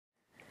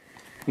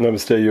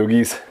Namaste,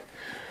 yogis.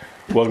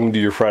 Welcome to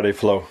your Friday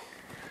Flow.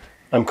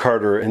 I'm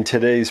Carter, and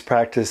today's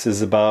practice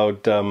is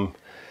about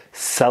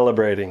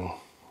celebrating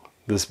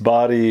this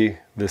body,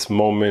 this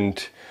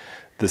moment,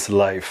 this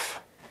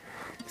life.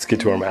 Let's get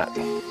to our mat.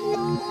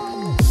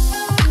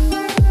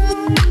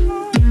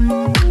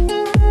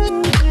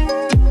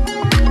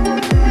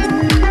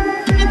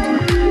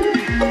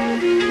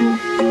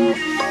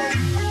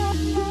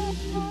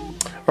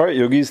 All right,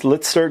 yogis,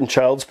 let's start in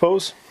child's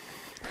pose.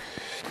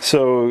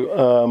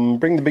 So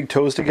bring the big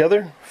toes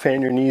together,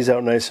 fan your knees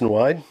out nice and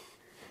wide,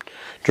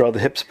 draw the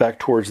hips back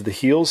towards the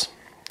heels,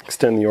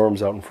 extend the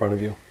arms out in front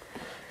of you.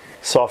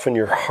 Soften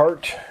your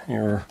heart,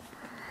 your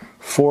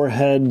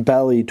forehead,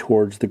 belly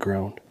towards the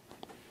ground.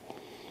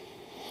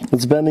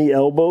 Let's bend the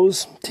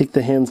elbows, take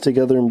the hands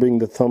together and bring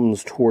the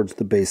thumbs towards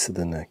the base of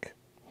the neck.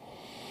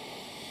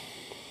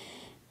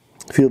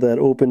 Feel that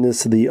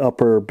openness of the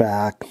upper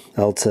back,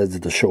 outsides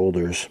of the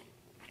shoulders.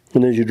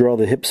 And as you draw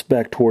the hips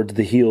back towards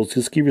the heels,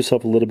 just give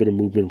yourself a little bit of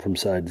movement from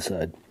side to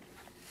side.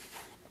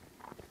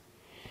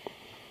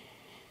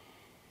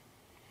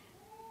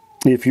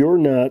 If you're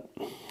not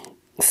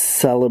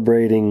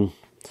celebrating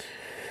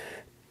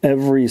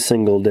every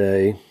single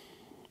day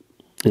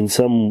in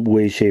some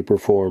way, shape, or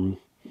form,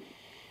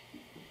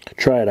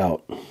 try it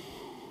out.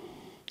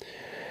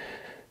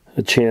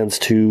 A chance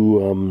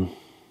to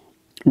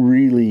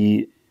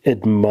really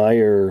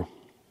admire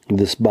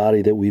this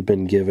body that we've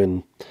been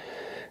given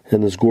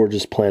and this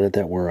gorgeous planet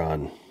that we're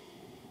on.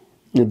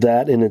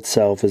 That in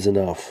itself is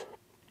enough.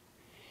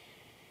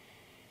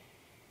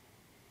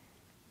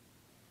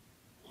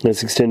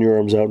 Let's extend your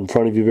arms out in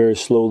front of you. Very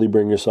slowly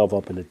bring yourself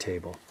up into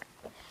table.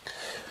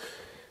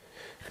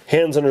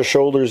 Hands under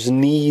shoulders,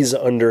 knees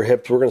under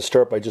hips. We're going to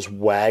start by just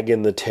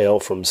wagging the tail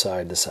from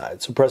side to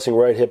side. So pressing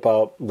right hip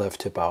out,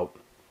 left hip out.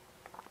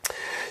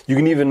 You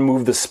can even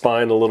move the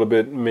spine a little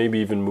bit, maybe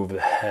even move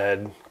the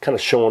head, kind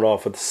of showing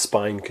off what the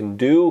spine can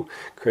do,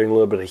 creating a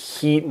little bit of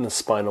heat in the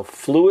spinal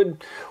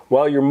fluid.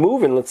 While you're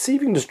moving, let's see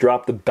if you can just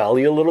drop the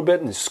belly a little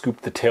bit and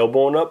scoop the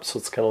tailbone up so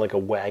it's kind of like a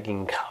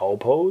wagging cow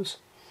pose.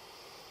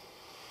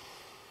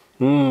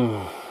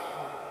 And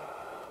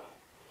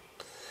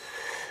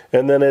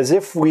then as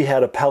if we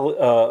had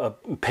a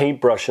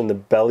paintbrush in the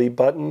belly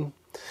button,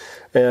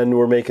 and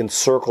we're making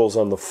circles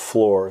on the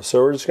floor. So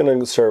we're just going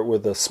to start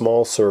with a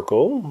small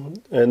circle,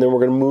 and then we're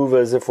going to move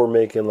as if we're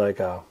making like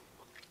a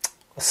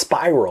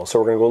spiral. So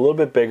we're going to go a little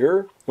bit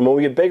bigger, and when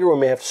we get bigger, we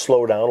may have to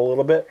slow down a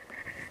little bit.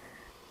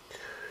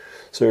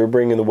 So you're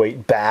bringing the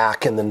weight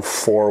back and then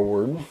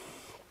forward.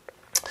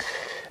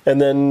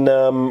 And then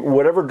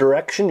whatever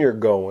direction you're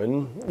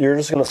going, you're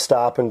just going to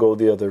stop and go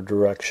the other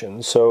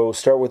direction. So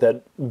start with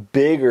that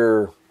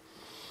bigger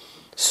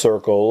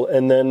circle,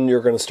 and then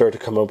you're going to start to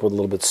come up with a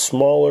little bit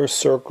smaller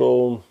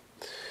circle.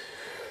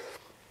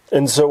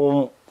 And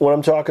so when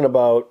I'm talking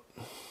about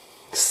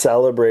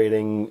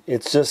celebrating,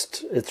 it's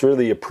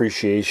really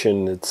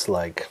appreciation. It's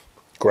like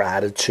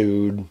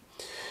gratitude,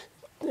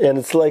 and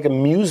it's like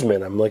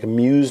amusement. I'm like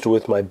amused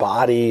with my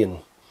body and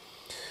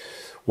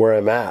where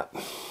I'm at.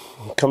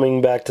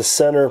 Coming back to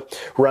center,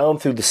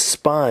 round through the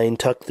spine,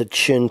 tuck the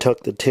chin, tuck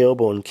the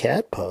tailbone,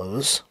 cat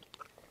pose.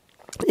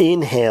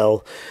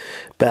 Inhale,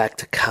 back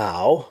to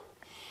cow.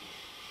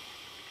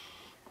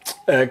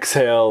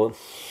 Exhale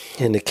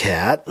into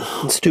cat.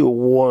 Let's do it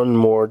one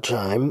more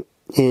time.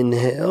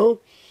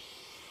 Inhale.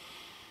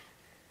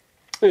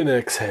 And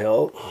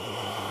exhale.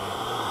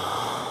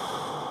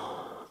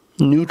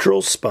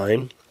 Neutral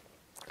spine.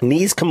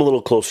 Knees come a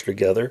little closer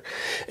together.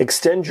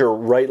 Extend your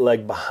right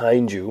leg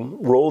behind you.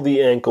 Roll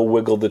the ankle,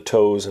 wiggle the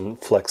toes, and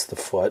flex the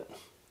foot.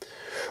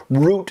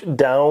 Root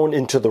down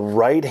into the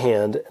right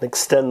hand and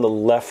extend the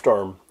left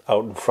arm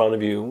out in front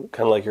of you,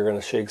 kind of like you're going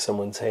to shake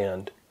someone's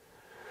hand.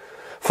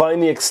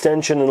 Find the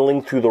extension and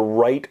link through the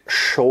right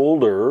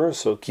shoulder,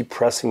 so keep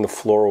pressing the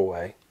floor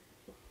away.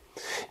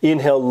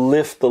 Inhale,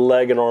 lift the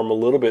leg and arm a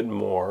little bit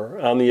more.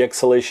 On the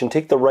exhalation,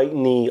 take the right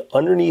knee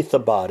underneath the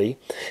body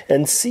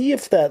and see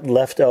if that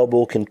left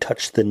elbow can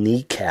touch the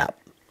kneecap.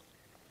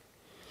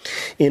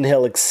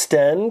 Inhale,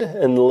 extend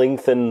and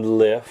lengthen,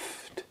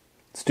 lift.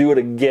 Let's do it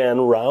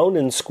again, round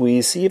and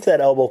squeeze. See if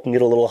that elbow can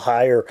get a little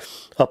higher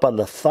up on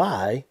the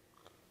thigh.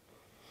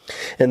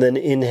 And then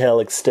inhale,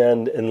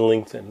 extend, and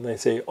lengthen. They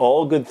say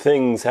all good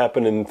things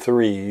happen in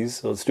threes.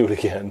 So let's do it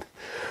again.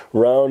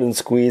 Round and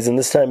squeeze, and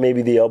this time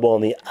maybe the elbow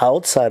on the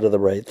outside of the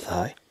right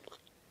thigh.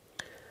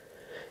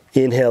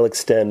 Inhale,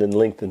 extend, and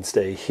lengthen.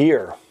 Stay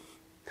here.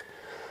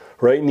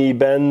 Right knee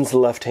bends,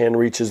 left hand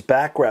reaches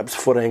back, grabs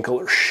foot, ankle,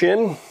 or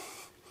shin.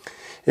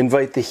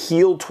 Invite the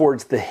heel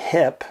towards the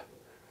hip.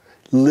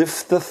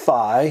 Lift the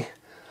thigh.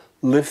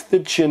 Lift the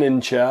chin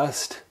and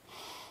chest.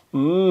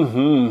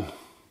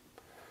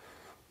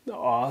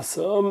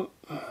 Awesome.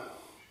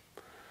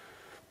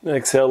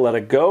 Exhale, let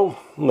it go.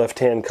 Left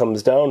hand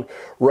comes down.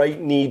 Right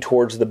knee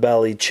towards the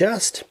belly,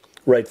 chest.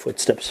 Right foot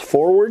steps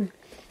forward.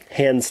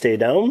 Hands stay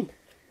down.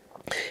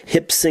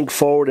 Hips sink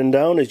forward and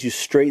down as you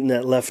straighten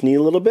that left knee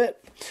a little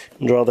bit.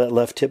 And draw that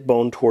left hip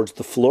bone towards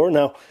the floor.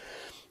 Now,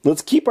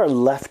 let's keep our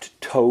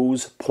left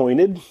toes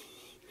pointed.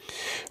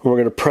 We're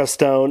going to press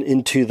down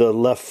into the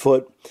left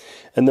foot,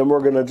 and then we're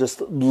going to just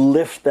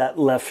lift that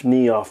left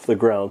knee off the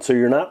ground. So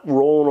you're not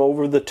rolling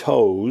over the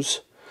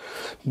toes,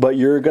 but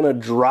you're going to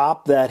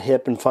drop that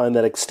hip and find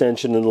that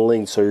extension in the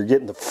length. So you're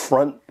getting the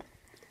front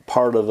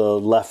part of the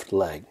left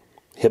leg,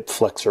 hip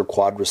flexor,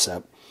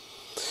 quadricep,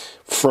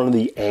 front of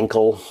the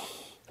ankle,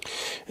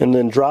 and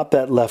then drop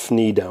that left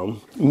knee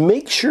down.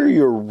 Make sure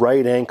your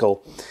right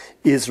ankle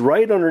is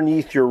right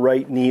underneath your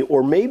right knee,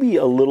 or maybe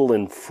a little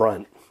in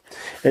front.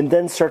 And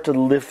then start to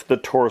lift the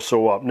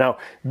torso up. Now,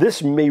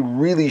 this may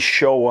really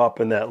show up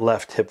in that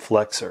left hip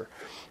flexor.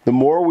 The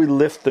more we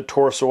lift the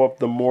torso up,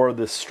 the more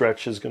this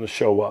stretch is going to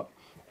show up.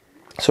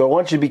 So I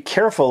want you to be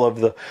careful of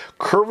the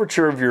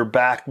curvature of your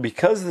back.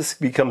 Because this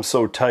becomes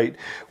so tight,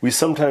 we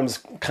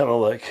sometimes kind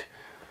of like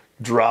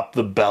drop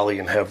the belly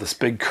and have this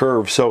big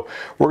curve. So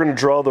we're going to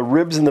draw the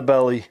ribs in the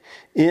belly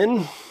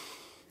in,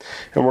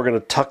 and we're going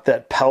to tuck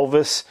that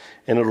pelvis,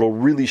 and it'll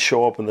really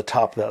show up in the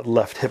top of that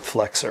left hip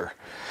flexor.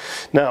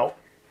 Now,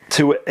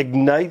 to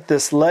ignite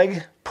this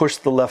leg, push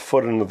the left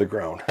foot into the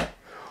ground.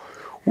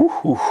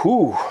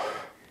 Woo-hoo-hoo.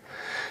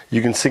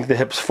 You can sink the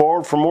hips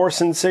forward for more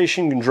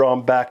sensation. You can draw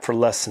them back for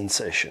less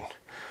sensation.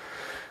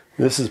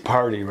 This is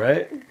party,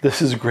 right?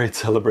 This is a great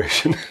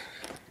celebration.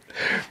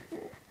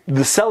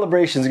 The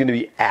celebration is going to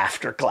be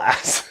after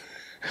class.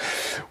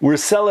 We're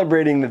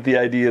celebrating the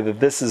idea that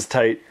this is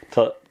tight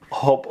to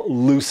help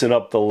loosen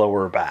up the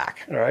lower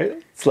back. All right?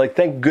 It's like,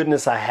 thank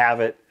goodness I have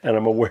it and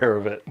I'm aware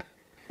of it.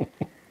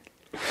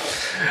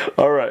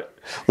 All right,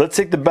 let's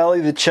take the belly,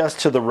 the chest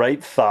to the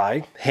right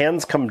thigh.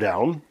 Hands come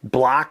down,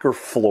 block or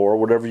floor,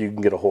 whatever you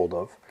can get a hold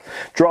of.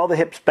 Draw the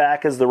hips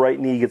back as the right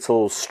knee gets a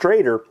little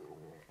straighter,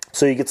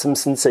 so you get some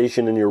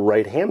sensation in your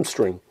right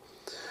hamstring.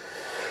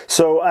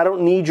 So I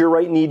don't need your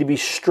right knee to be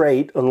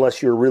straight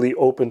unless you're really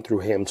open through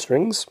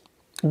hamstrings.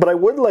 But I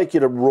would like you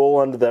to roll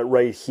onto that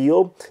right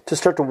heel to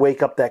start to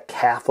wake up that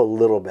calf a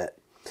little bit.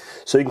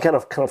 So you can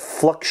kind of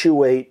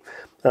fluctuate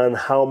on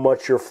how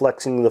much you're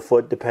flexing the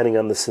foot depending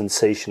on the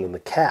sensation in the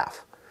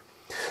calf.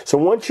 So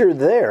once you're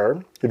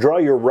there, you draw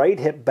your right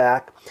hip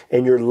back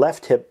and your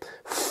left hip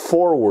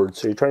forward.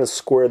 So you're trying to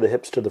square the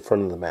hips to the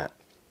front of the mat.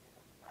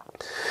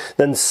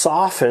 Then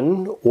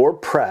soften or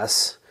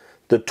press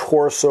the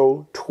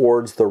torso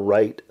towards the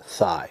right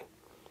thigh.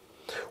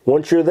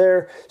 Once you're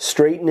there,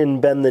 straighten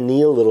and bend the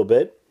knee a little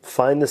bit.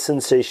 Find the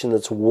sensation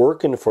that's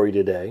working for you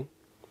today.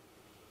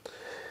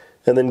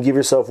 And then give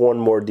yourself one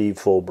more deep,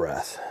 full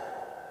breath.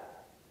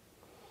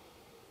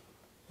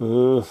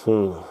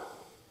 I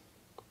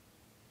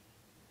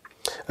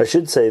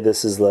should say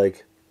this is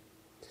like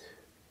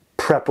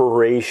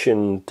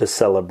preparation to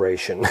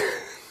celebration.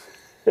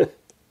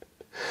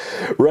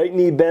 Right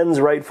knee bends,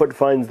 right foot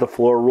finds the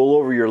floor. Roll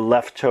over your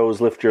left toes,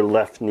 lift your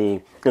left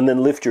knee, and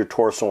then lift your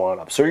torso on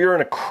up. So you're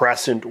in a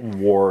crescent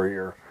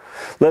warrior.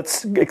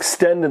 Let's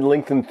extend and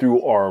lengthen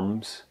through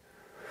arms.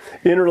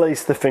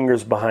 Interlace the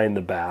fingers behind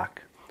the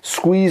back.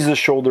 Squeeze the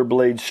shoulder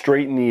blades,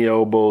 straighten the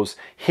elbows,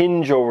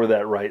 hinge over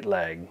that right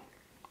leg.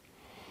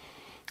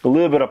 A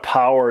little bit of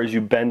power as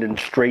you bend and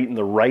straighten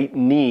the right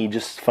knee,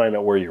 just to find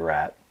out where you're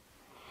at.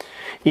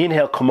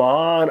 Inhale, come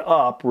on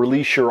up,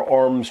 release your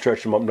arms,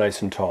 stretch them up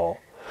nice and tall.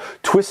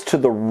 Twist to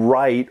the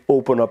right,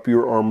 open up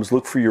your arms,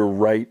 look for your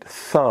right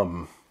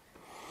thumb.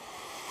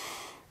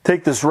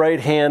 Take this right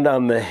hand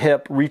on the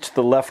hip, reach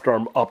the left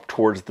arm up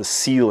towards the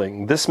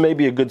ceiling. This may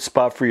be a good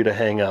spot for you to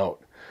hang out.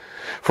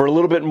 For a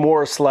little bit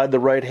more, slide the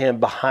right hand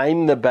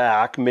behind the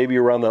back, maybe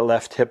around the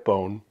left hip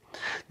bone.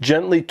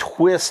 Gently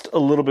twist a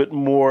little bit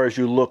more as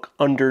you look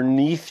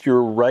underneath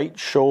your right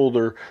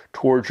shoulder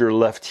towards your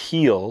left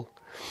heel.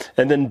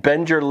 And then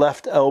bend your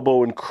left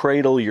elbow and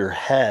cradle your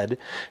head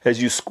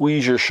as you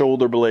squeeze your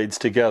shoulder blades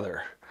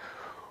together.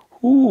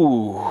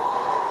 Ooh.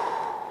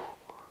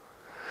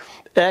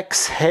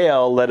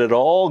 Exhale, let it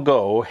all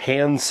go.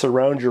 Hands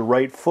surround your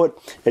right foot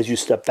as you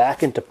step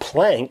back into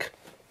plank.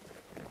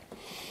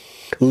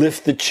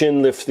 Lift the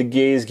chin, lift the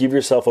gaze. Give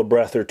yourself a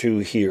breath or two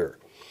here.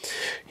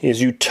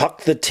 As you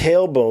tuck the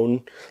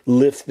tailbone,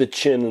 lift the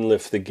chin and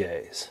lift the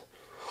gaze.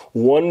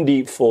 One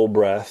deep full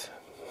breath.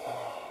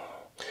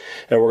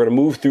 And we're going to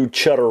move through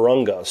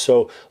chaturanga.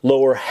 So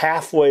lower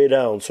halfway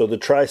down. So the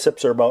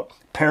triceps are about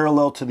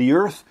parallel to the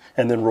earth.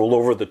 And then roll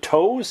over the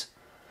toes.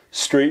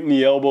 Straighten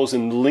the elbows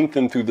and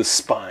lengthen through the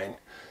spine.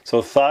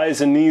 So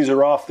thighs and knees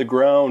are off the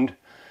ground.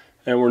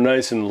 And we're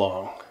nice and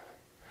long.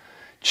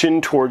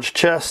 Chin towards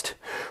chest.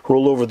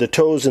 Roll over the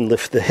toes and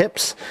lift the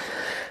hips.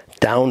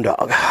 Down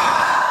dog.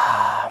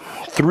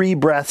 3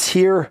 breaths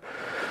here.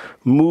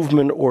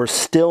 Movement or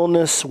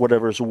stillness,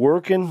 whatever's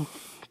working.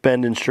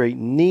 Bend and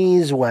straighten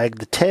knees. Wag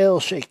the tail.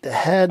 Shake the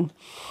head.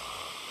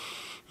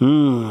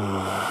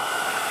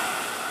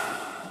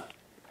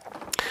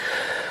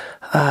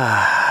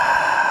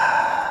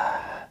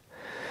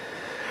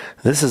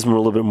 This is a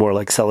little bit more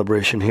like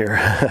celebration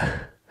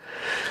here.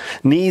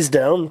 Knees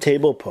down,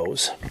 table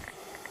pose.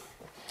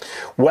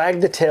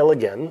 Wag the tail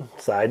again,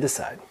 side to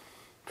side.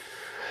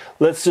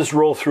 Let's just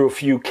roll through a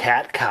few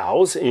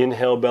cat-cows.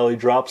 Inhale, belly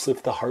drops,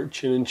 lift the heart,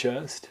 chin, and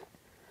chest.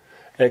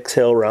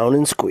 Exhale, round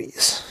and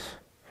squeeze.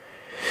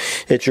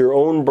 It's your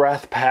own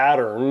breath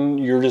pattern.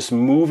 You're just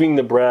moving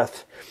the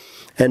breath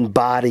and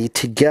body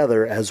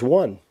together as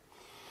one.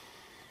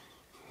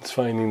 It's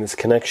finding this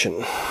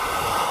connection.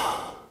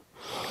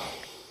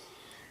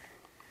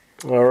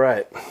 All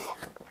right.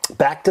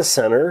 Back to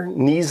center.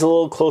 Knees a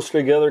little closer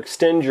together.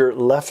 Extend your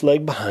left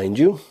leg behind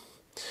you.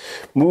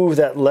 Move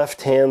that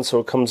left hand so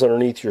it comes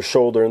underneath your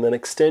shoulder, and then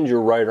extend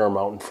your right arm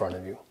out in front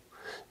of you.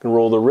 You can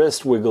roll the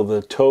wrist, wiggle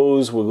the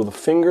toes, wiggle the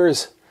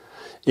fingers.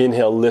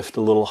 Inhale, lift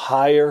a little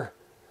higher.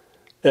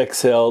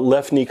 Exhale,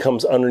 left knee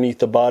comes underneath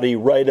the body,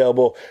 right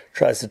elbow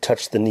tries to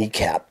touch the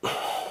kneecap.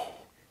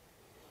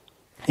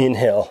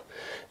 Inhale,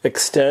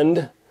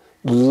 extend,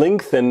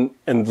 lengthen,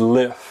 and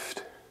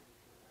lift.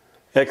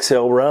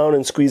 Exhale, round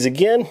and squeeze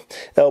again,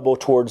 elbow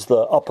towards the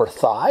upper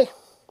thigh.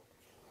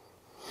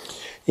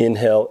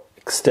 Inhale,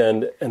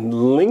 extend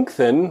and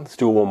lengthen. Let's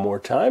do it one more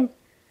time.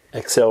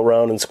 Exhale,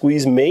 round and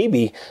squeeze,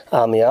 maybe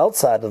on the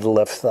outside of the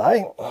left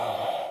thigh.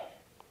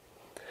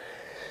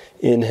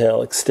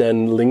 Inhale,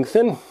 extend,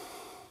 lengthen.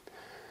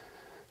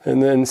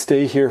 And then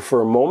stay here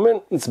for a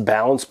moment. It's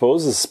balance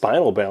pose, it's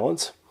spinal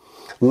balance.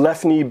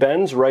 Left knee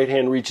bends, right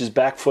hand reaches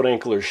back, foot,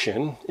 ankle, or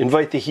shin.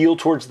 Invite the heel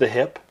towards the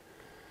hip.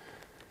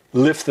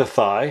 Lift the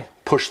thigh,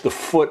 push the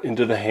foot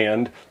into the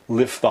hand,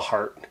 lift the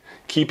heart.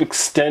 Keep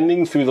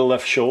extending through the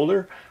left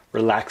shoulder,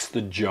 relax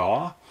the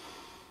jaw.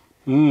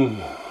 Let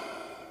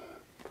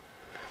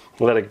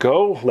it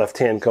go, left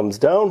hand comes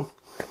down.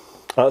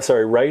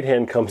 Right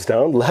hand comes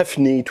down, left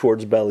knee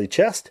towards belly,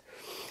 chest.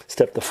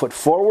 Step the foot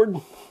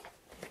forward.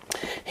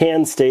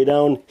 Hands stay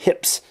down,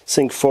 hips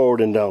sink forward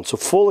and down. So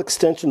full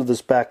extension of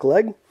this back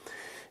leg.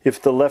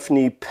 If the left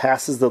knee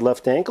passes the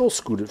left ankle,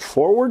 scoot it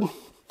forward.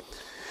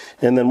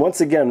 And then once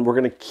again, we're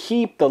going to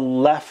keep the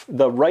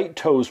right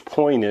toes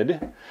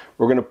pointed.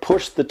 We're going to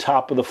push the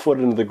top of the foot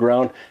into the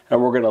ground,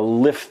 and we're going to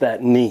lift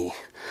that knee.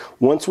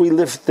 Once we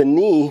lift the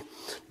knee,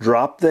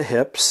 drop the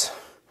hips,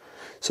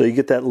 so you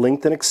get that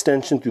length and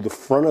extension through the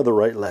front of the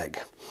right leg.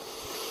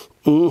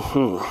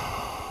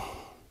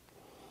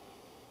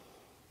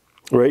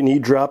 Right knee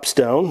drops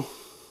down.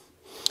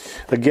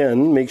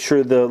 Again, make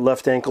sure the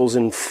left ankle's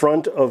in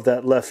front of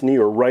that left knee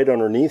or right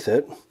underneath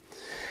it.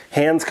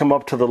 Hands come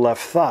up to the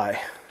left thigh.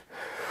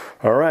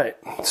 All right,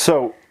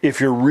 so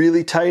if you're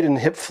really tight in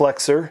hip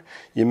flexor,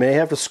 you may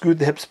have to scoot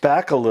the hips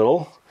back a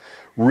little.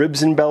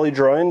 Ribs and belly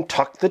draw in,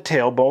 tuck the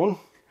tailbone,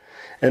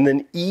 and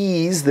then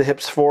ease the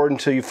hips forward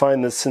until you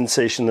find the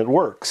sensation that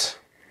works.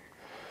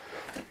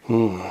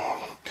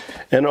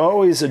 And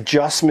always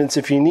adjustments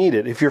if you need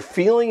it. If you're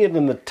feeling it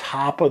in the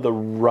top of the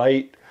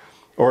right,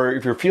 or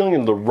if you're feeling it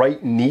in the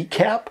right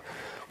kneecap,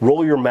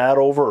 roll your mat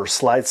over or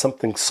slide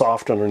something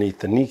soft underneath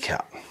the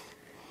kneecap.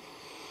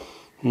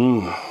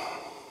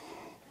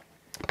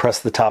 Press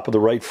the top of the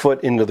right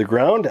foot into the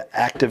ground to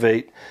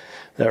activate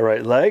that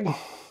right leg.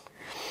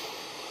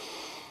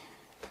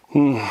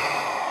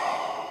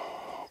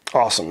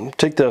 Awesome.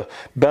 Take the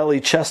belly,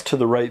 chest to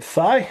the right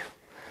thigh.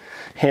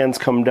 Hands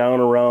come down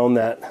around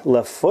that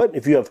left foot.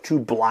 If you have two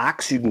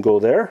blocks, you can go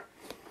there.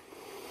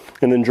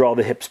 And then draw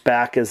the hips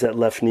back as that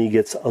left knee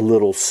gets a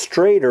little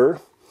straighter.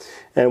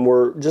 And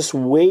we're just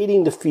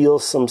waiting to feel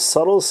some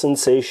subtle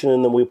sensation,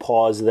 and then we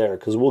pause there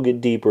because we'll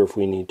get deeper if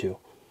we need to.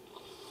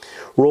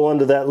 Roll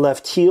onto that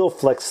left heel,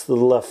 flex the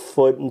left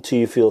foot until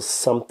you feel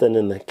something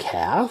in the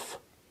calf.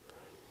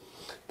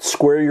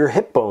 Square your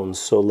hip bones,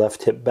 so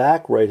left hip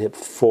back, right hip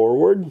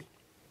forward.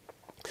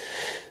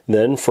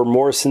 Then for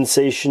more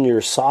sensation, you're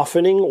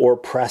softening or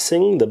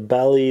pressing the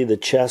belly, the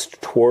chest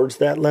towards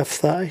that left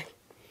thigh.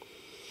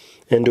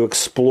 And to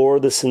explore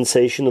the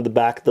sensation of the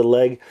back of the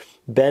leg,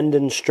 bend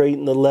and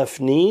straighten the left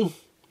knee.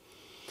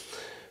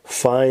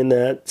 Find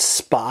that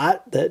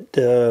spot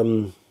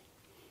that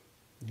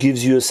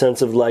gives you a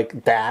sense of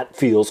like, that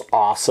feels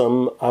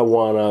awesome. I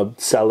want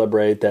to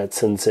celebrate that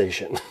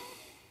sensation.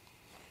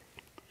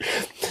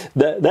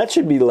 That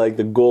should be like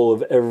the goal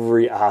of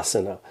every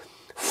asana.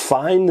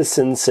 Find the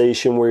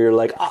sensation where you're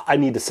like, I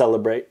need to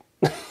celebrate.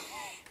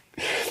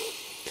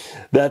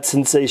 That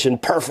sensation,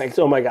 perfect.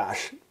 Oh my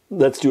gosh,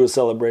 let's do a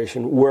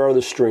celebration. Where are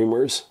the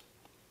streamers?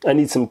 I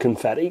need some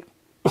confetti.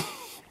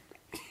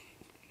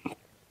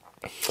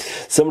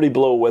 Somebody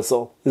blow a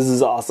whistle. This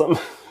is awesome.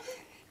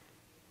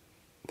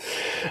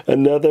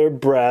 Another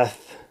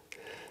breath.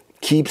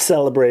 Keep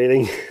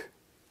celebrating.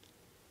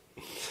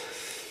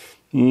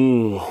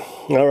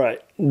 All right.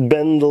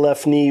 Bend the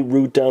left knee,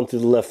 root down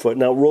through the left foot.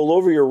 Now roll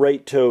over your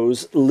right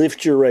toes,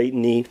 lift your right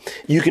knee.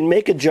 You can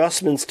make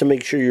adjustments to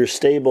make sure you're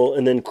stable,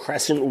 and then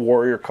crescent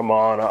warrior, come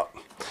on up.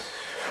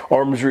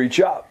 Arms reach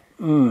up.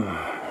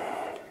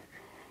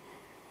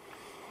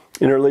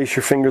 Interlace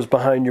your fingers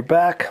behind your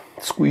back.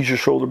 Squeeze your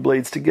shoulder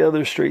blades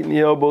together, straighten the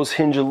elbows,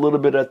 hinge a little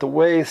bit at the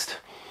waist.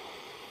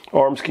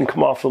 Arms can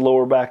come off the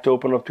lower back to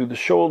open up through the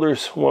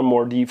shoulders. One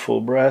more deep, full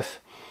breath.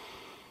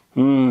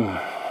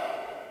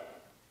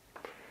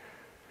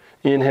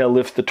 Inhale,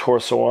 lift the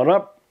torso on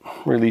up.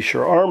 Release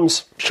your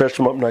arms. Stretch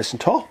them up nice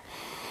and tall.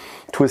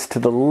 Twist to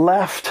the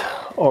left.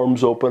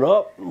 Arms open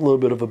up. A little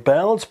bit of a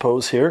balance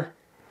pose here.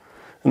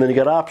 And then you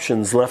got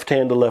options. Left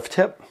hand to left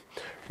hip.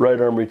 Right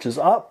arm reaches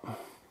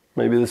up.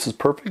 Maybe this is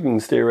perfect. You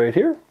can stay right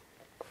here.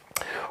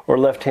 Or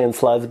left hand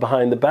slides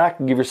behind the back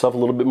and give yourself a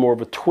little bit more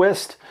of a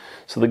twist.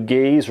 So the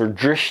gaze or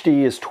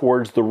drishti is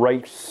towards the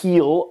right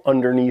heel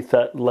underneath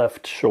that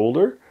left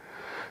shoulder.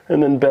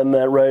 And then bend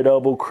that right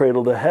elbow,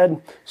 cradle the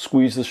head,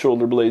 squeeze the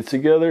shoulder blades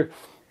together.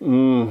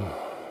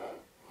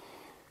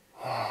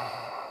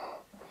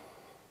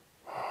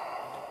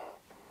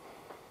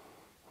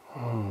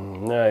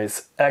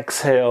 Nice.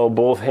 Exhale,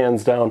 both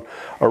hands down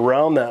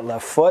around that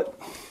left foot.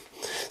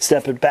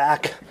 Step it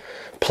back,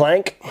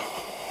 plank.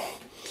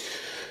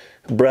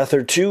 Breath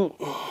or two.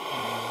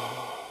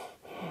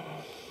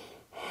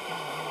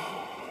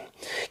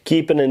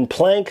 Keep it in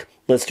plank.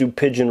 Let's do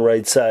pigeon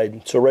right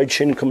side. So right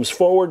shin comes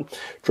forward,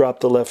 drop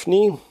the left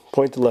knee,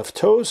 point the left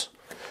toes,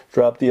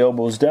 drop the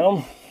elbows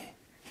down.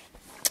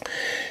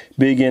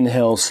 Big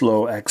inhale,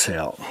 slow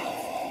exhale.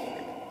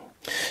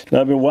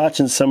 Now I've been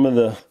watching some of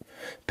the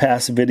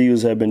past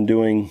videos I've been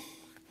doing,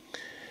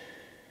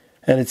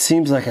 and it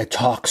seems like I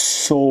talk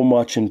so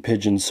much in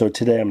pigeon, so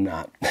today I'm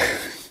not.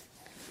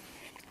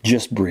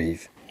 Just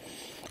breathe.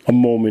 A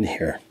moment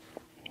here.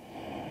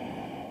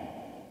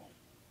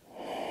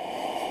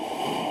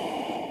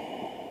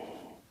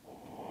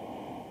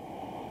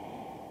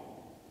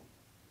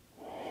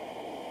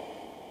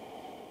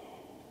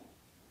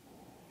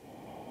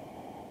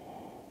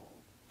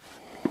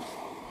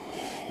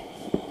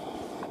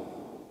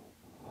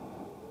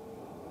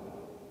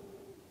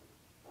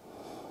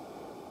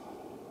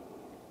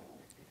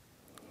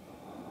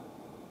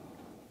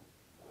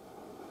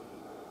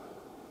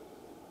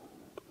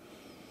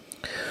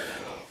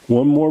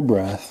 One more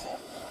breath.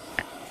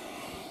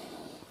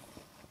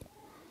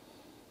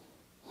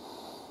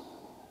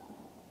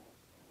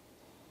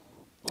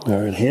 All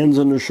right, hands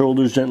under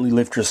shoulders, gently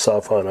lift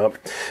yourself on up.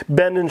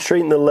 Bend and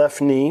straighten the left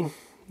knee.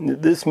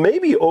 This may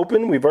be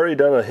open. We've already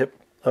done a hip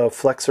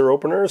flexor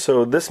opener,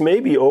 so this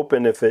may be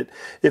open. If it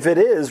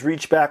is,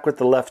 reach back with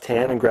the left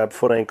hand and grab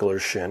foot, ankle, or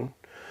shin.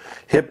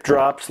 Hip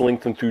drops,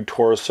 lengthen through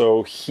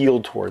torso,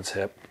 heel towards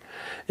hip.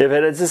 If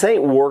this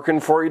ain't working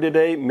for you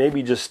today,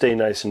 maybe just stay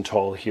nice and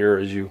tall here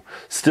as you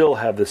still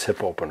have this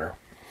hip opener.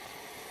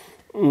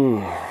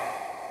 And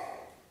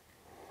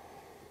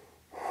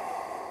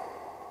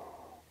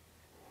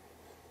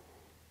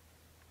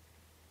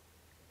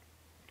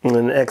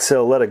then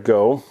exhale, let it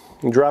go.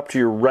 And drop to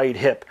your right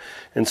hip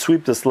and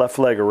sweep this left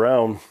leg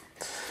around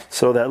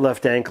so that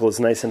left ankle is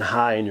nice and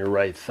high in your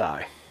right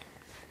thigh.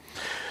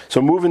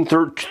 So moving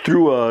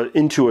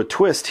into a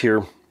twist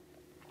here.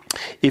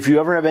 If you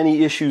ever have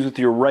any issues with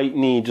your right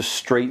knee, just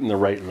straighten the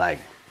right leg.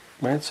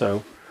 Right?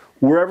 So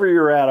wherever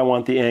you're at, I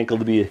want the ankle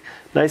to be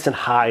nice and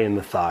high in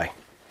the thigh.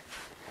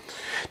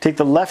 Take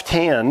the left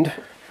hand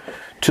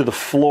to the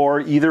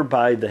floor either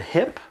by the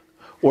hip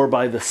or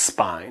by the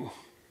spine.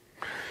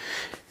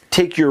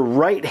 Take your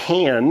right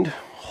hand,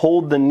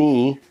 hold the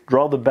knee,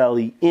 draw the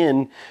belly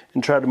in,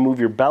 and try to move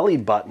your belly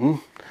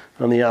button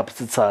on the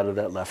opposite side of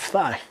that left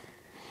thigh.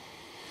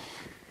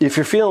 If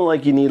you're feeling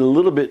like you need a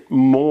little bit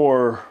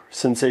more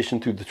sensation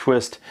through the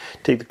twist,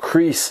 take the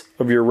crease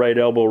of your right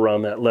elbow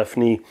around that left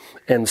knee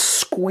and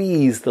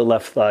squeeze the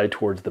left thigh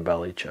towards the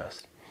belly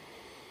chest.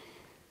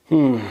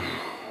 One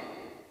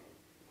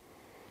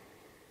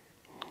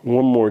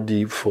more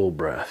deep, full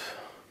breath.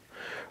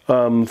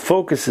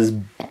 Focus is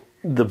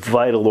the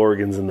vital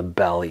organs in the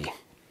belly,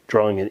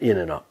 drawing it in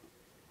and up.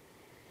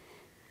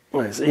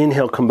 Nice.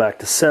 Inhale, come back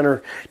to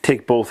center.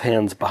 Take both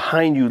hands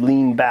behind you,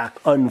 lean back,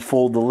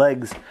 unfold the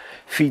legs,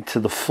 feet to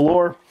the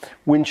floor.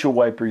 Windshield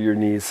wiper your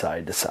knees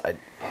side to side.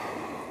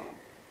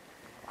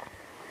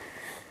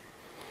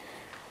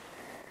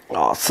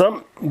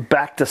 Awesome.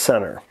 Back to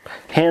center.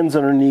 Hands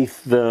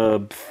underneath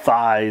the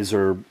thighs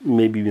or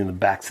maybe even the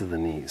backs of the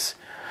knees.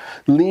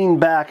 Lean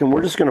back, and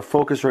we're just going to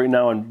focus right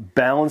now on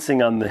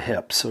balancing on the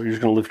hips. So you're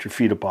just going to lift your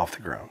feet up off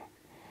the ground.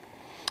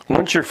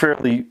 Once you're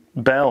fairly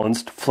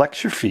balanced,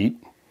 flex your feet.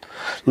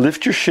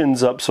 Lift your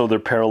shins up so they're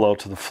parallel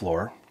to the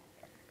floor.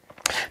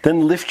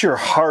 Then lift your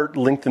heart,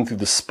 lengthen through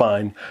the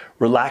spine.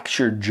 Relax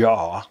your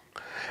jaw.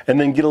 And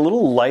then get a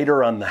little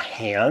lighter on the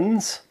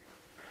hands.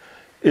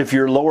 If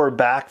your lower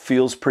back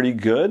feels pretty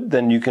good,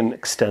 then you can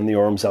extend the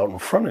arms out in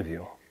front of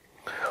you.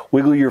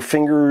 Wiggle your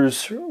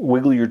fingers,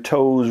 wiggle your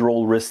toes,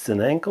 roll wrists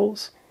and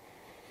ankles.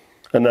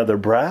 Another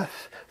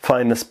breath.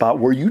 Find the spot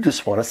where you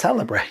just want to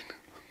celebrate.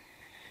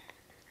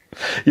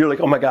 You're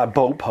like, oh my God,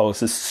 boat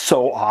pose is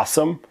so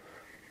awesome.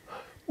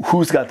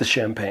 Who's got the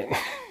champagne?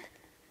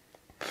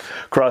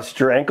 Cross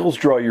your ankles,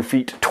 draw your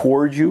feet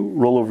toward you,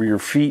 roll over your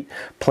feet,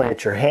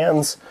 plant your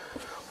hands,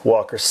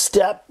 walk or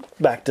step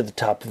back to the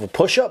top of a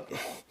push-up,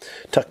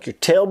 tuck your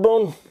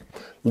tailbone,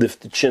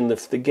 lift the chin,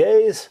 lift the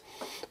gaze,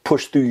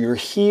 push through your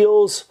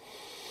heels.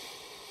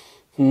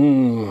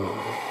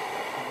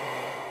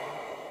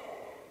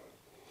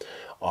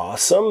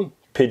 Awesome.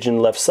 Pigeon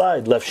left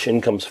side, left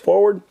shin comes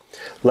forward,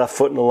 left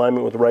foot in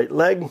alignment with the right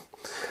leg.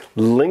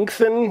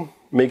 Lengthen,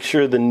 make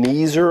sure the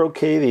knees are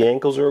okay, the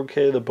ankles are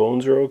okay, the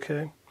bones are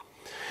okay.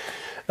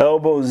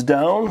 Elbows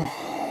down.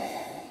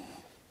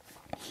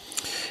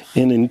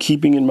 And in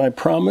keeping in my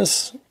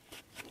promise,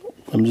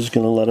 I'm just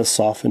going to let us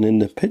soften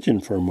into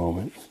pigeon for a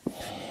moment.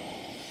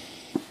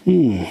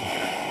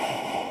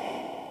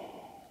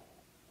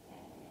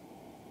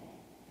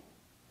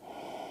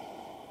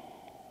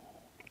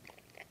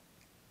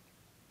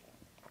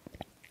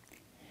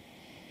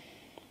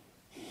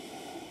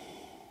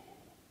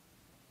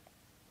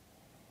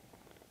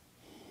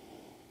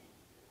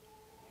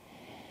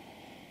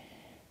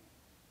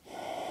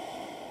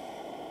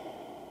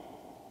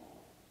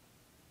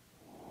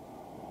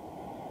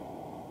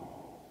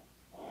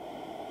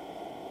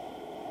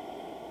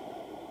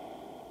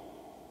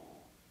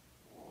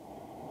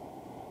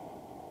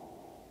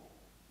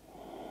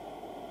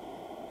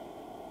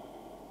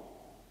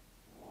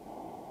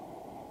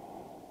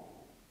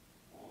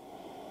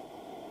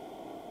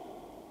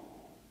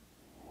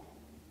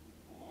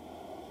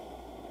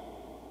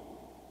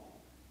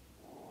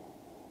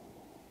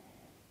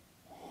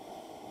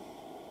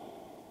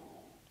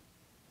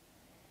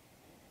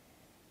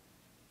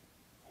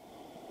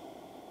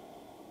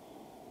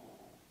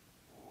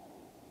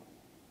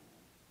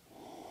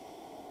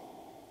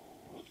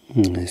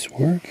 Nice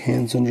work.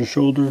 Hands under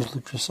shoulders.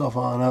 Lift yourself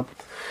on up.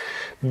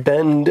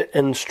 Bend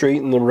and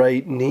straighten the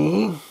right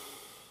knee.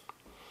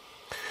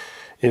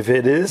 If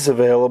it is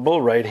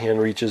available, right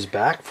hand reaches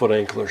back, foot,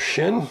 ankle, or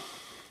shin.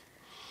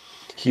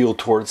 Heel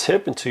towards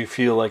hip until you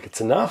feel like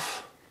it's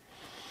enough.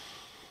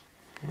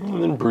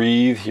 And then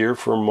breathe here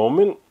for a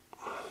moment.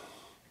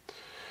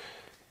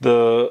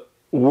 The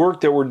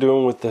work that we're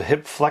doing with the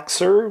hip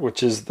flexor,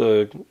 which is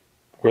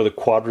where the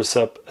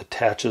quadricep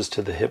attaches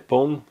to the hip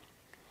bone,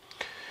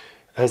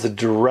 has a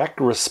direct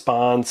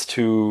response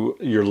to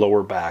your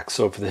lower back.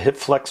 So if the hip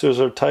flexors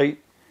are tight,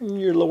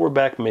 your lower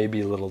back may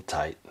be a little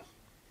tight.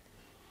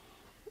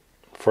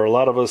 For a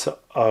lot of us,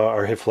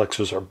 our hip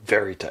flexors are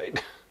very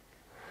tight.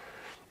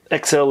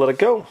 Exhale, let it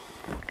go.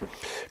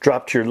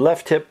 Drop to your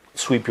left hip,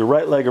 sweep your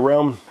right leg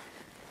around,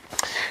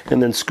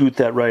 and then scoot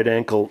that right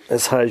ankle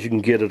as high as you can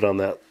get it on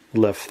that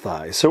left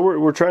thigh. So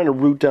we're trying to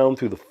root down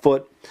through the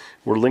foot.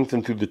 We're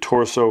lengthening through the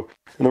torso,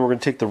 and then we're going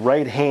to take the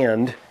right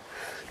hand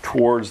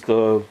towards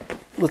the,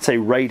 let's say,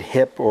 right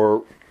hip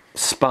or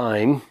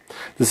spine.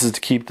 This is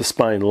to keep the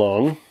spine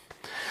long.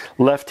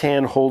 Left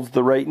hand holds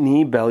the right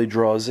knee, belly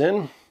draws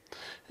in,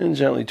 and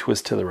gently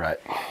twist to the right.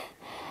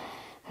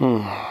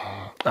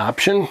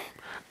 Option,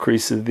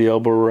 creases the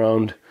elbow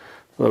around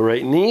the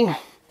right knee,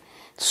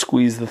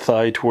 squeeze the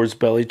thigh towards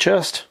belly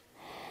chest,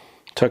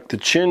 tuck the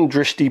chin,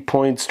 drishti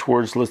points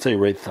towards, let's say,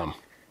 right thumb.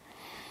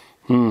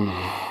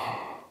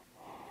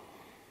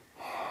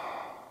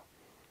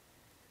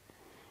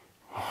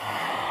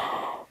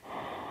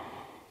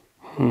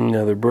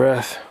 Another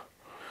breath.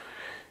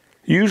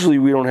 Usually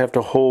we don't have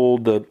to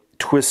hold the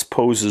twist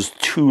poses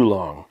too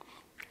long.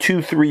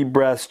 2-3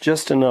 breaths,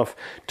 just enough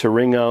to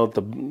wring out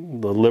the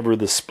liver,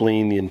 the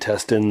spleen, the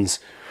intestines,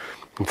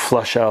 and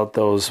flush out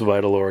those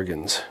vital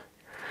organs.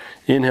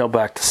 Inhale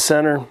back to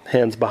center,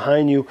 hands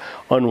behind you,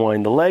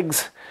 unwind the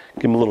legs,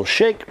 give them a little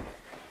shake.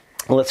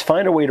 Let's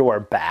find our way to our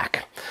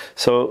back.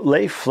 So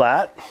lay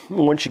flat.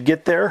 Once you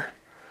get there,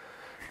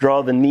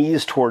 draw the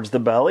knees towards the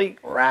belly,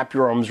 wrap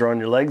your arms around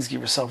your legs,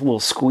 give yourself a little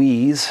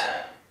squeeze.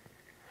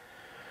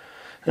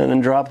 And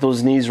then drop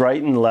those knees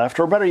right and left,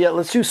 or better yet,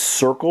 let's do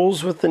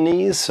circles with the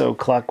knees, so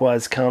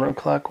clockwise,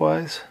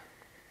 counterclockwise.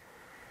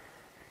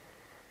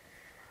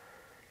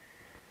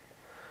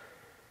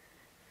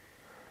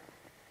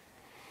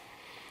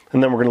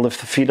 And then we're going to lift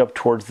the feet up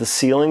towards the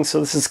ceiling. So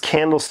this is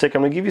candlestick.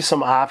 I'm going to give you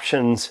some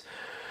options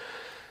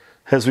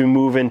as we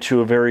move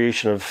into a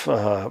variation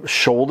of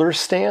shoulder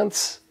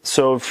stance.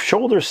 So if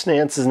shoulder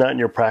stance is not in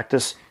your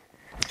practice,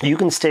 you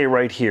can stay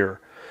right here.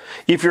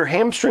 If your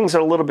hamstrings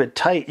are a little bit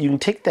tight, you can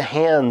take the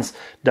hands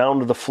down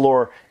to the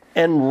floor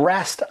and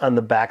rest on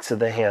the backs of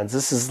the hands.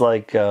 This is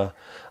like a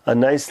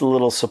nice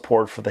little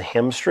support for the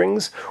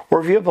hamstrings. Or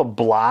if you have a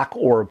block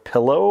or a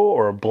pillow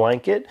or a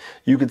blanket,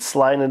 you could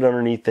slide it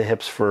underneath the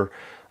hips for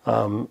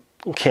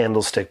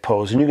candlestick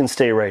pose, and you can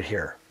stay right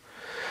here.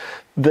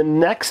 The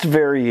next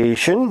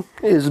variation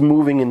is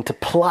moving into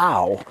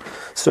plow.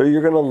 So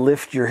you're going to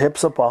lift your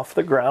hips up off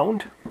the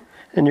ground,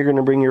 and you're going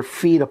to bring your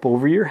feet up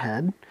over your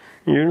head.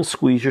 And you're going to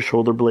squeeze your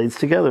shoulder blades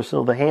together.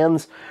 So the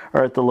hands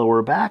are at the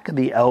lower back,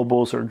 the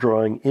elbows are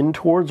drawing in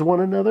towards one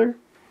another.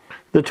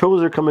 The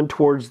toes are coming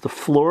towards the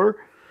floor.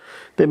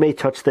 They may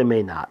touch, they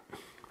may not.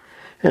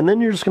 And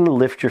then you're just going to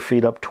lift your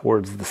feet up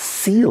towards the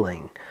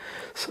ceiling.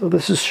 So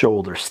this is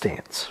shoulder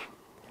stance.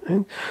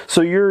 Okay?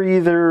 So you're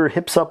either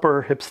hips up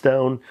or hips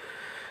down,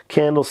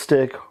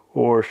 candlestick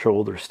or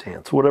shoulder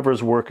stance,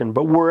 whatever's working.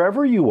 But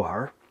wherever you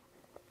are,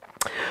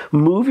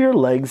 move your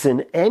legs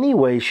in any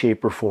way,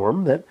 shape, or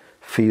form that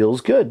feels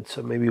good.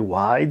 So maybe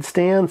wide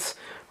stance,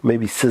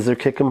 maybe scissor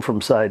kick them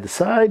from side to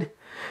side,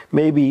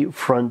 maybe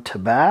front to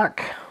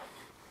back.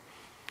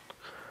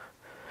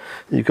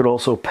 You could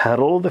also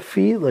pedal the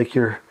feet like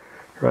you're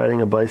riding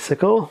a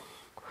bicycle,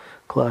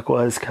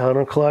 clockwise,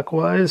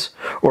 counterclockwise,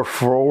 or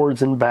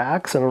forwards and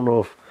backs. I don't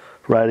know if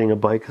riding a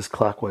bike is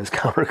clockwise,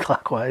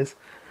 counterclockwise.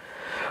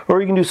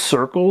 Or you can do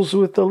circles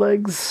with the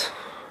legs.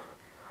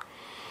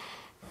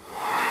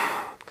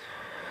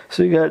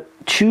 So you got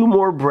 2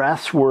 more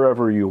breaths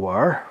wherever you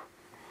are.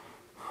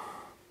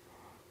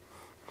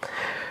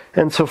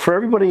 And so for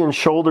everybody in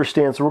shoulder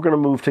stance, we're going to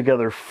move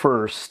together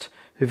first.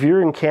 If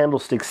you're in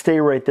candlestick,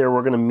 stay right there.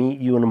 We're going to meet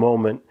you in a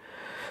moment.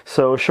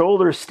 So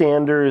shoulder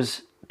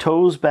standers,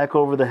 toes back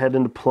over the head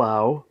into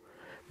plow.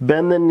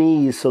 Bend the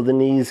knees so the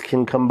knees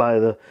can come by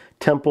the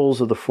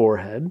temples of the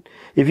forehead.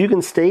 If you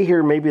can stay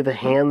here, maybe the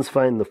hands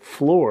find the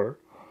floor.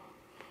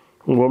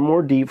 One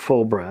more deep,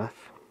 full breath.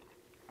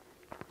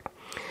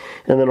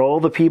 And then all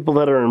the people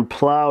that are in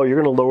plow,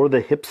 you're going to lower the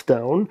hips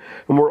down.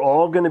 And we're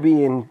all going to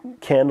be in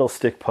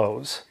candlestick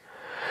pose.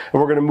 And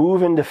we're going to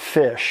move into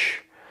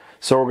fish.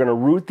 So we're going to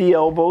root the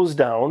elbows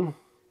down.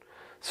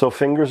 So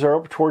fingers are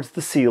up towards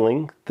the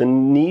ceiling. The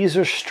knees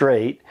are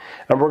straight.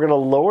 And we're going to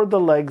lower the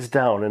legs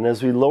down. And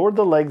as we lower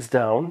the legs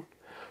down,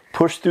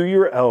 push through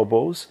your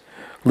elbows.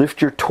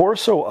 Lift your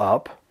torso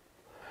up.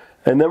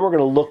 And then we're going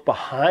to look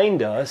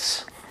behind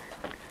us.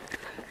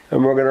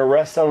 And we're going to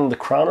rest on the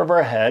crown of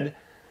our head.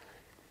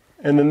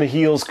 And then the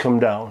heels come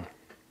down.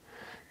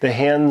 The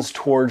hands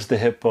towards the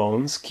hip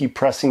bones. Keep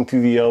pressing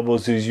through the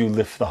elbows as you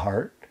lift the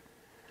heart.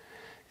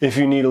 If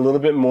you need a little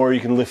bit more, you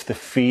can lift the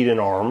feet and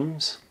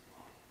arms.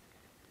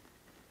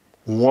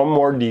 One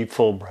more deep,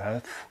 full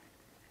breath.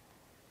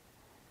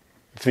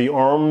 If the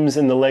arms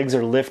and the legs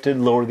are lifted,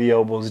 lower the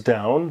elbows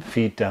down,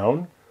 feet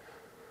down.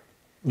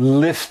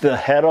 Lift the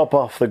head up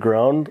off the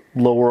ground,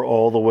 lower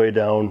all the way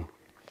down.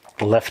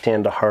 Left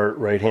hand to heart,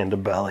 right hand to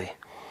belly.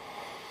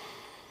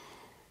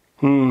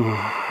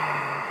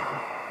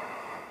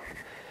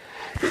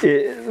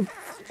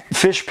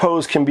 Fish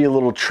pose can be a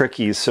little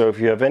tricky, so if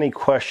you have any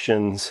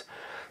questions,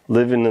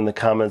 leave it in the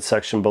comments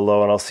section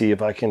below and I'll see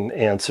if I can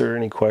answer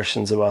any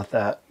questions about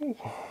that.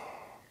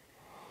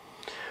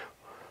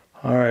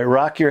 Alright,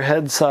 rock your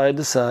head side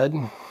to side.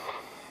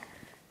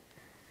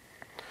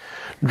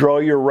 Draw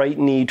your right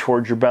knee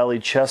towards your belly,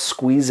 chest,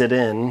 squeeze it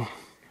in.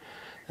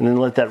 And then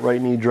let that right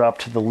knee drop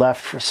to the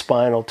left for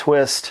spinal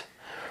twist.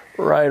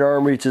 Right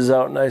arm reaches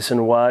out nice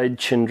and wide,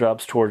 chin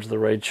drops towards the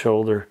right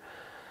shoulder.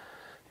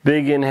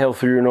 Big inhale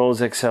through your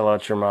nose, exhale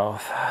out your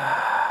mouth.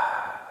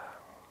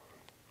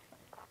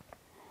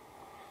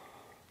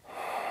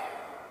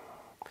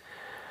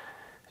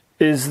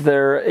 Is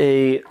there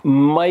a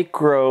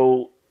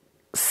micro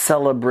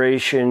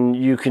celebration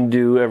you can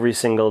do every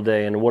single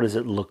day, and what does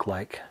it look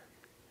like?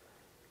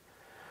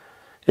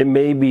 It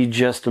may be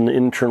just an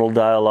internal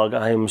dialogue.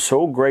 I am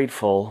so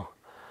grateful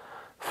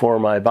for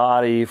my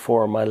body,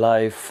 for my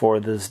life, for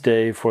this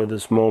day, for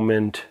this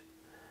moment.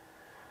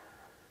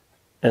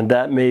 And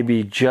that may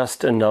be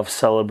just enough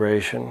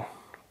celebration.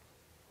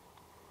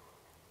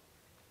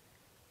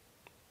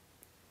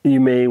 You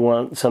may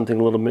want something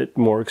a little bit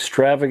more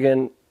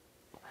extravagant,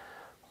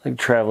 like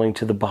traveling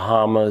to the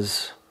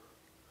Bahamas.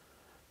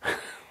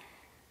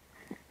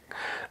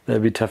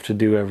 That'd be tough to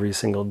do every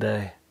single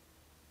day.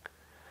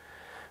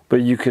 But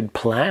you could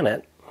plan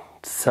it,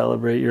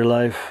 celebrate your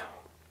life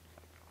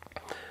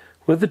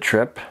with a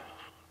trip,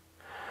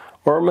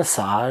 or a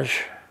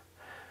massage,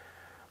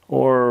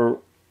 or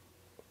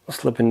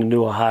slipping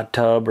into a hot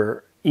tub,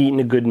 or eating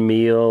a good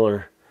meal,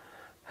 or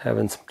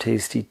having some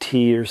tasty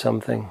tea or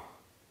something.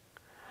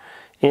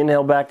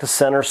 Inhale back to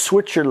center,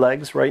 switch your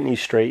legs, right knee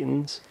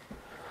straightens.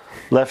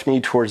 Left knee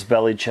towards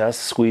belly,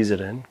 chest, squeeze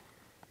it in.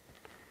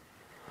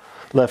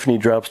 Left knee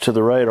drops to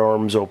the right,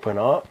 arms open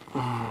up.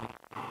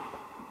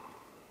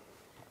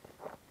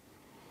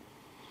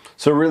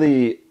 So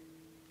really,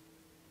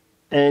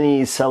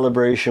 any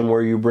celebration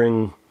where you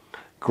bring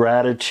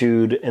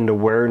gratitude and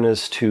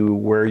awareness to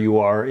where you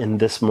are in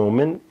this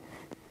moment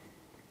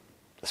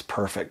is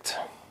perfect.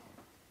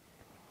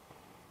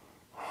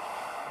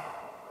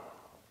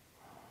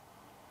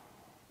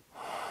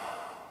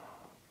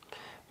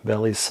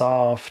 Belly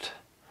soft,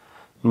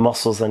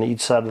 muscles on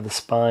each side of the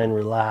spine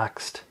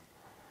relaxed.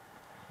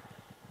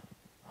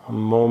 A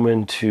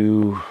moment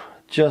to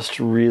just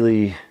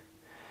really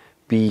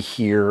be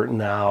here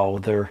now.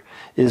 There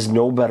is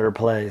no better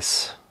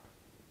place.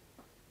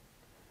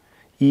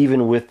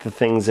 Even with the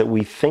things that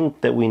we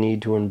think that we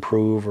need to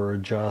improve or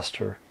adjust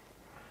or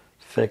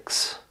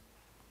fix.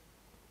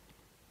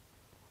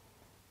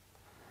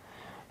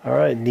 All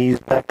right, knees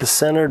back to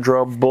center.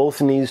 Draw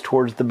both knees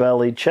towards the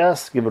belly,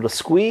 chest. Give it a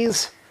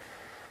squeeze.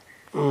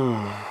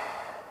 And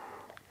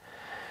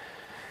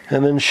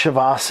then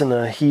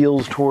Shavasana,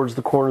 heels towards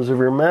the corners of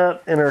your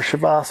mat. And our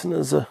Shavasana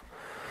is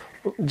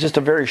just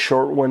a very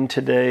short one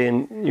today,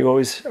 and you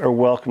always are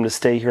welcome to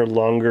stay here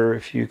longer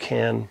if you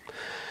can.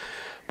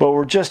 But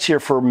we're just here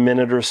for a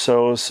minute or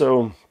so.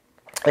 So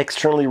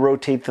externally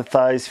rotate the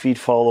thighs, feet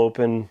fall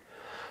open.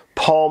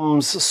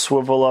 Palms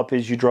swivel up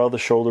as you draw the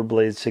shoulder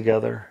blades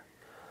together.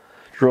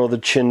 Draw the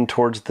chin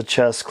towards the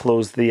chest,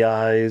 close the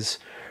eyes.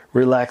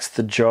 Relax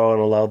the jaw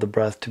and allow the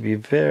breath to be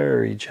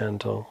very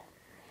gentle.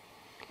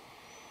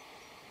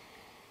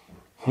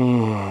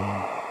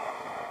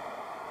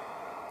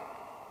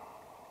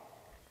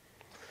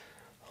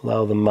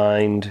 Allow the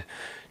mind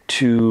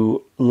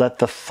to let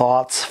the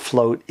thoughts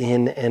float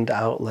in and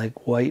out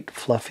like white,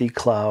 fluffy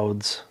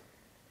clouds.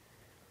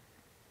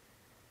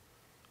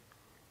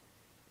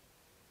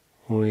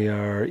 We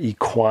are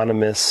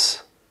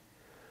equanimous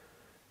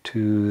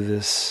to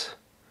this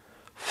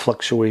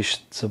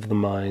fluctuations of the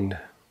mind.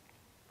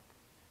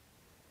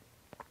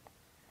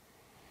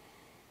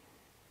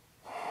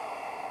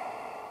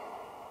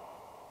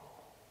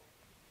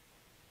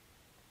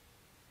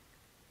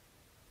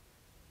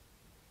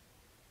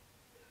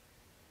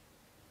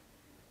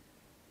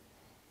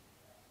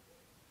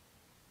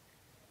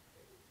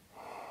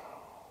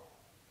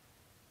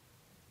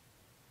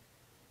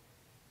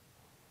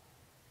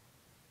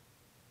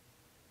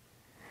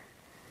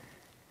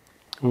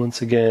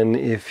 Once again,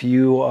 if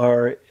you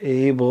are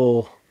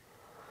able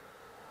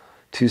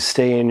to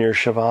stay in your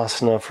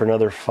Shavasana for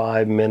another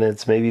 5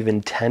 minutes, maybe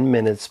even 10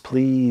 minutes,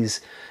 please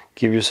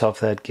give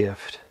yourself that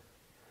gift.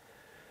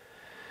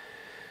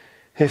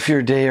 If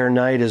your day or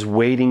night is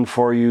waiting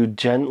for you,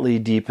 gently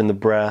deepen the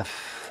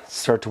breath.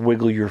 Start to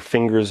wiggle your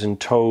fingers and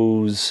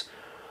toes,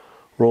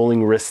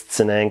 rolling wrists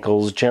and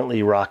ankles,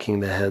 gently rocking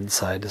the head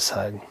side to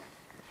side.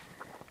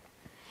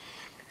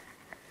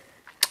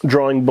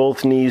 Drawing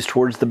both knees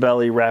towards the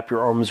belly, wrap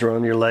your arms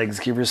around your legs.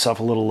 Give yourself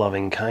a little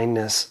loving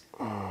kindness.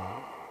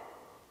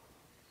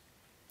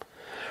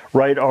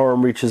 Right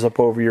arm reaches up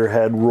over your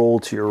head, roll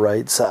to your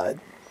right side.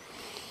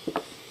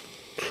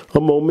 A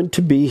moment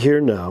to be here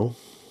now.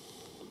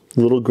 A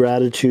little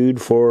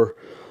gratitude for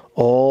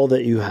all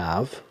that you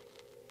have.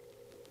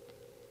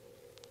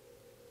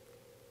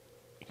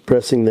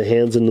 Pressing the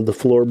hands into the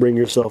floor, bring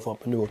yourself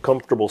up into a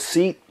comfortable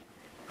seat.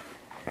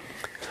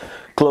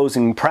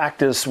 Closing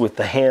practice with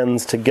the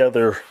hands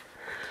together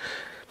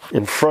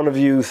in front of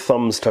you,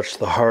 thumbs touch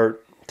the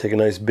heart. Take a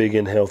nice big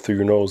inhale through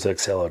your nose,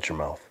 exhale out your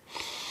mouth.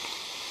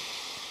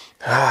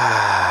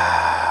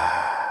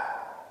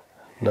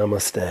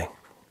 Namaste.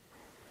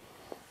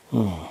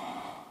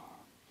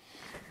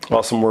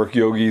 Awesome work,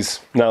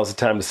 yogis. Now's the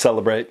time to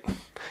celebrate.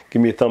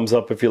 Give me a thumbs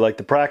up if you like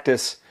the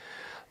practice.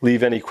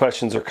 Leave any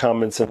questions or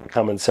comments in the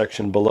comment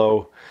section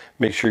below.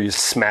 Make sure you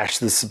smash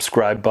the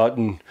subscribe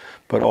button,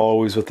 but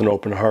always with an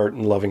open heart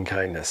and loving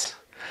kindness.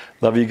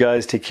 Love you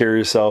guys. Take care of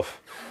yourself.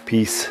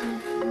 Peace.